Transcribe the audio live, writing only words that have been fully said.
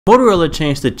Motorola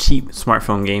changed the cheap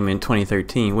smartphone game in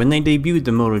 2013 when they debuted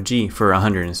the Moto G for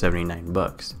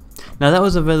 $179. Now that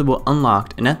was available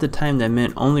unlocked, and at the time that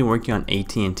meant only working on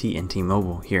AT&T and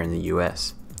T-Mobile here in the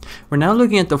US. We're now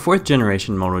looking at the 4th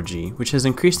generation Moto G, which has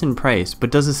increased in price, but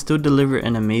does it still deliver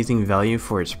an amazing value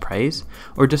for its price,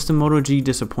 or does the Moto G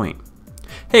disappoint?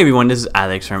 Hey everyone, this is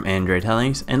Alex from Android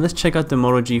Hellings, and let's check out the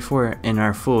Moto G4 in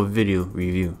our full video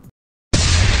review.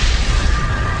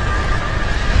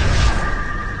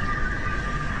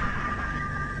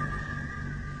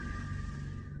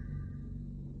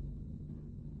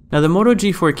 Now the Moto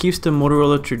G4 keeps the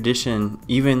Motorola tradition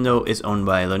even though it's owned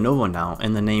by Lenovo now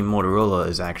and the name Motorola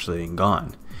is actually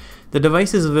gone. The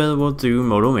device is available through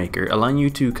Moto Maker, allowing you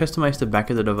to customize the back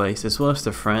of the device as well as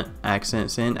the front,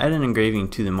 accents, and add an engraving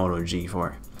to the Moto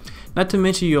G4. Not to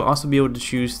mention you'll also be able to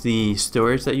choose the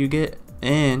storage that you get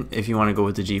and if you want to go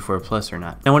with the G4 Plus or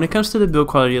not. Now when it comes to the build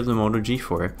quality of the Moto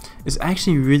G4, it's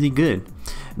actually really good.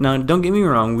 Now don't get me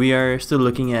wrong, we are still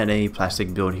looking at a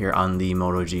plastic build here on the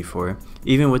Moto G4,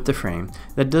 even with the frame.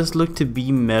 That does look to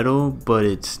be metal, but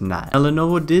it's not. Now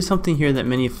Lenovo did something here that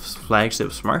many flagship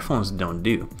smartphones don't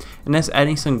do, and that's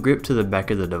adding some grip to the back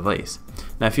of the device.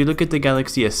 Now if you look at the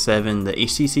Galaxy S7, the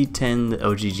HTC 10, the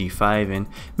LG G5, and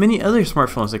many other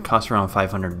smartphones that cost around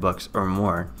 $500 or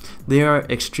more, they are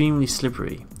extremely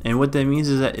slippery. And what that means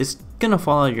is that it's gonna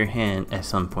fall out of your hand at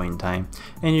some point in time,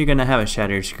 and you're gonna have a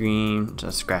shattered screen,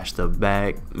 a scratched up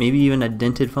back, maybe even a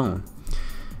dented phone.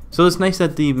 So it's nice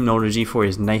that the Moto G4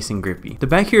 is nice and grippy. The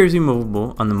back here is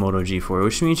removable on the Moto G4,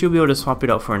 which means you'll be able to swap it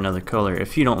out for another color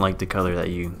if you don't like the color that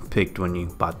you picked when you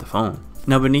bought the phone.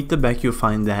 Now beneath the back you'll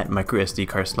find that micro SD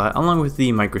card slot along with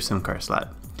the micro SIM card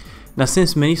slot. Now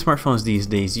since many smartphones these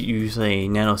days use a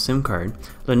nano SIM card,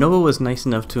 Lenovo was nice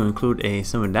enough to include a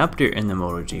SIM adapter in the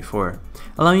Moto G4,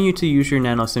 allowing you to use your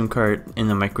nano SIM card in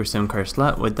the micro SIM card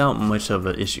slot without much of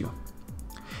an issue.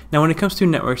 Now when it comes to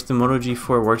networks, the Moto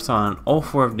G4 works on all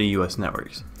 4 of the US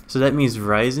networks. So that means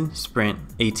Verizon, Sprint,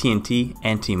 AT&T,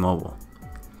 and T-Mobile.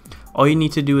 All you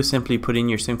need to do is simply put in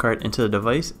your SIM card into the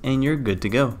device and you're good to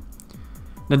go.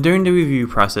 Now during the review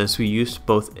process, we used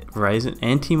both Verizon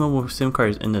and T-Mobile SIM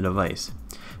cards in the device.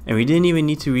 And we didn't even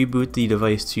need to reboot the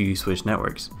device to switch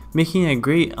networks, making it a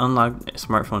great unlocked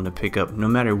smartphone to pick up no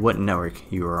matter what network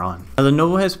you are on. Now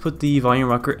Lenovo has put the volume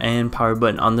rocker and power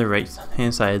button on the right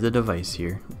hand side of the device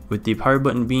here, with the power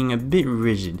button being a bit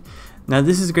rigid. Now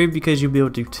this is great because you'll be able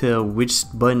to tell which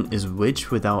button is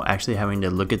which without actually having to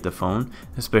look at the phone,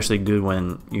 especially good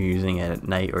when you're using it at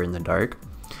night or in the dark.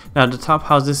 Now the top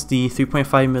houses the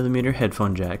 3.5mm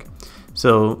headphone jack.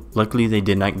 So luckily they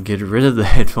did not get rid of the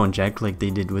headphone jack like they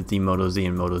did with the Moto Z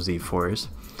and Moto Z4s.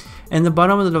 And the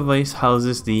bottom of the device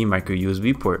houses the micro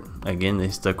USB port. Again, they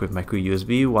stuck with micro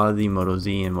USB while the Moto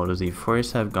Z and Moto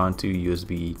Z4s have gone to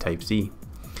USB Type-C.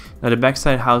 Now the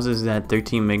backside houses that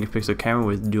 13 megapixel camera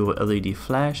with dual LED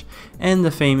flash and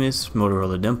the famous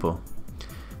Motorola dimple.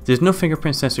 There's no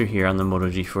fingerprint sensor here on the Moto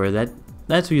G4,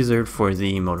 that's reserved for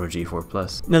the Moto G4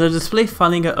 Plus. Now the display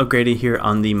finally got upgraded here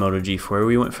on the Moto G4.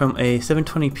 We went from a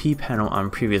 720p panel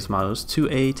on previous models to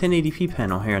a 1080p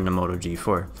panel here on the Moto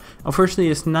G4. Unfortunately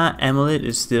it's not AMOLED,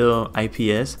 it's still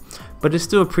IPS, but it's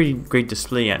still a pretty great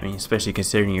display especially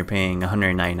considering you're paying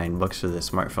 $199 for this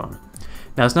smartphone.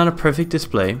 Now it's not a perfect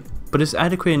display, but it's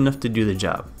adequate enough to do the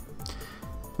job.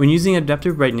 When using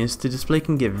adaptive brightness, the display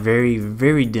can get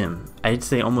very dim. I'd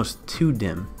say almost too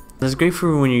dim. That's great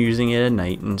for when you're using it at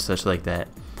night and such like that,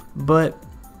 but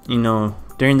you know,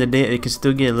 during the day it can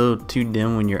still get a little too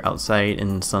dim when you're outside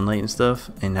in sunlight and stuff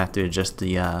and have to adjust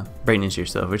the brightness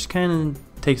yourself, which kind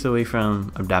of takes away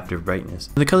from adaptive brightness.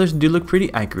 The colors do look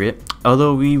pretty accurate,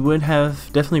 although we would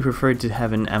have definitely preferred to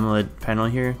have an AMOLED panel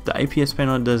here. The IPS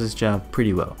panel does its job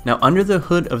pretty well. Now under the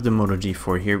hood of the Moto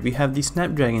G4 here we have the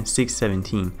Snapdragon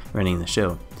 617 running the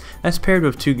show. That's paired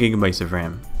with 2GB of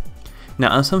RAM. Now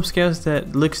on some scales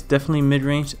that looks definitely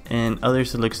mid-range, and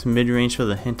others it looks mid-range with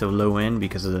a hint of low end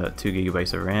because of the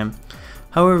 2GB of RAM.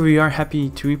 However, we are happy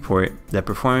to report that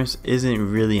performance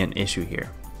isn't really an issue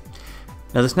here.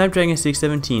 Now the Snapdragon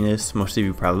 617, as most of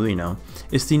you probably know,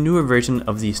 is the newer version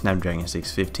of the Snapdragon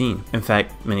 615. In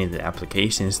fact, many of the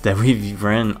applications that we've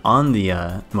run on the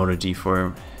Moto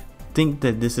G4 think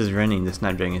that this is running the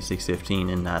Snapdragon 615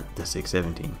 and not the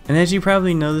 617. And as you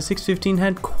probably know, the 615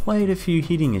 had quite a few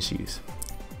heating issues,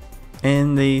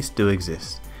 and they still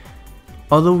exist.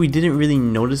 Although we didn't really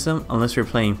notice them unless we're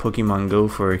playing Pokemon Go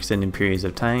for extended periods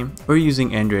of time or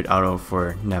using Android Auto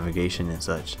for navigation and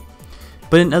such.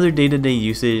 But in other day-to-day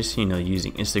usage, you know,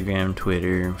 using Instagram,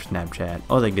 Twitter, Snapchat,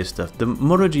 all that good stuff, the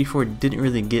Moto G4 didn't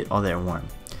really get all that warm.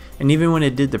 and even when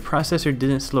it did, the processor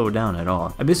didn't slow down at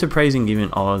all. A bit surprising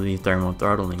given all of the thermal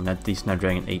throttling that the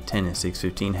Snapdragon 810 and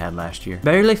 615 had last year.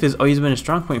 Battery life has always been a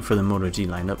strong point for the Moto G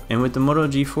lineup, and with the Moto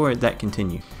G4 that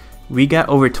continued. We got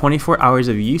over 24 hours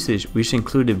of usage, which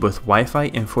included both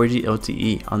Wi-Fi and 4G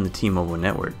LTE on the T-Mobile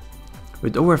network,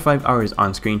 with over 5 hours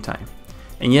on screen time.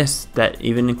 And yes, that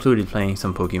even included playing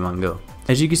some Pokemon Go.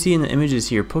 As you can see in the images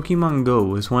here, Pokemon Go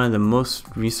was one of the most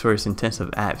resource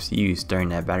intensive apps used during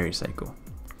that battery cycle.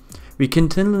 We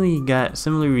continually got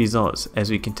similar results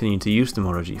as we continued to use the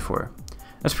Moto G4.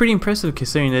 That's pretty impressive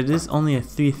considering that it is only a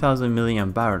 3000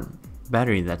 mAh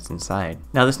battery that's inside.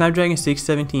 Now the Snapdragon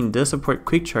 617 does support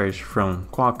quick charge from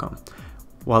Qualcomm.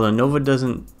 While Lenovo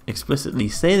doesn't explicitly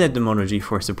say that the Moto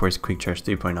G4 supports quick charge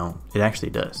 3.0, it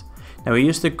actually does. Now we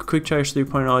used the quick charge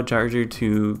 3.0 charger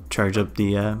to charge up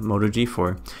the Moto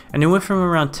G4, and it went from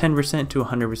around 10% to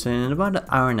 100% in about an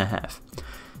hour and a half.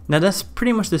 Now that's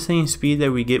pretty much the same speed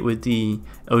that we get with the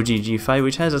OG G5,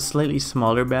 which has a slightly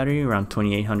smaller battery, around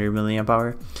 2800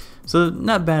 mAh, so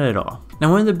not bad at all.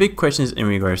 Now one of the big questions in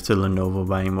regards to Lenovo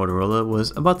buying Motorola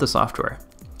was about the software.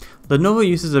 Lenovo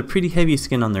uses a pretty heavy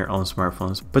skin on their own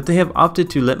smartphones, but they have opted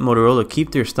to let Motorola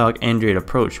keep their stock Android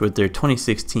approach with their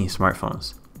 2016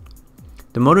 smartphones.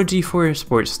 The Moto G4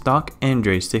 sports stock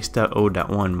Android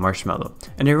 6.0.1 Marshmallow,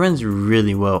 and it runs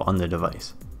really well on the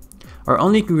device. Our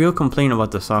only real complaint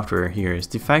about the software here is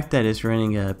the fact that it's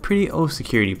running a pretty old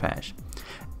security patch.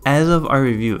 As of our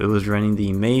review, it was running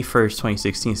the May 1st,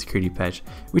 2016 security patch,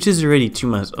 which is already 2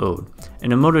 months old,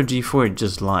 and the Moto G4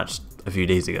 just launched a few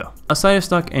days ago. Outside of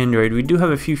stock Android, we do have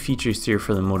a few features here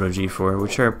for the Moto G4,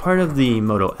 which are part of the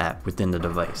Moto app within the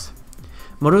device.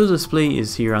 Moto display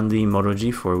is here on the Moto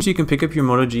G4, which you can pick up your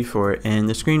Moto G4 and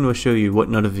the screen will show you what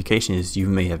notifications you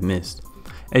may have missed.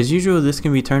 As usual, this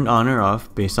can be turned on or off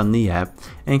based on the app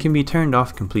and can be turned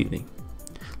off completely.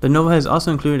 Lenovo has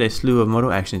also included a slew of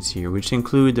Moto actions here, which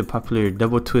include the popular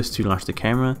double twist to launch the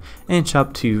camera and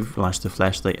chop to launch the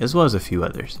flashlight, as well as a few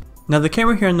others. Now the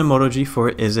camera here on the Moto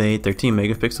G4 is a 13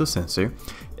 megapixel sensor.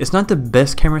 It's not the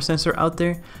best camera sensor out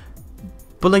there,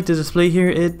 but like the display here,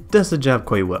 it does the job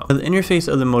quite well. The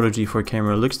interface of the Moto G4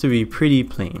 camera looks to be pretty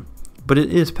plain, but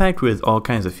it is packed with all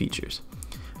kinds of features.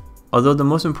 Although the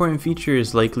most important feature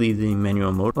is likely the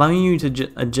manual mode, allowing you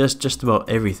to adjust just about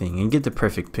everything and get the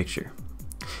perfect picture.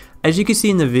 As you can see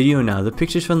in the video now, the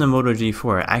pictures from the Moto G4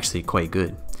 are actually quite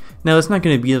good. Now it's not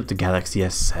going to beat up the Galaxy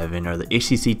S7 or the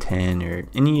HTC 10 or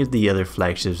any of the other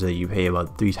flagships that you pay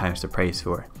about 3 times the price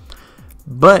for.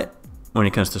 But when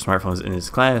it comes to smartphones in this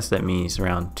class, that means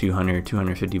around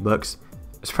 $200–250 bucks.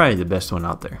 It's probably the best one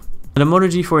out there. The Moto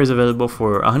G4 is available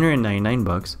for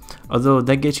 $199, although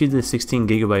that gets you the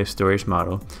 16GB storage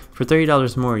model. For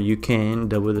 $30 more, you can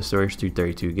double the storage to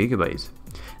 32GB.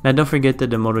 Now don't forget that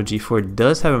the Moto G4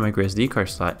 does have a microSD card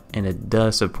slot and it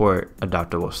does support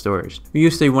adaptable storage. We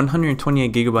used a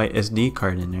 128GB SD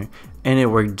card in there and it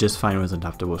worked just fine with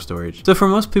adaptable storage. So for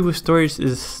most people, storage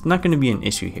is not going to be an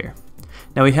issue here.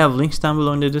 Now we have links down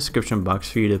below in the description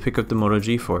box for you to pick up the Moto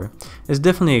G4. It's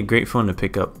definitely a great phone to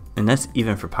pick up, and that's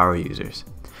even for power users.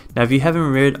 Now if you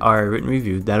haven't read our written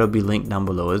review, that'll be linked down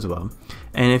below as well.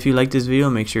 And if you like this video,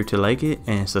 make sure to like it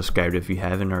and subscribe if you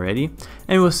haven't already,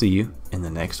 and we'll see you in the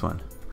next one.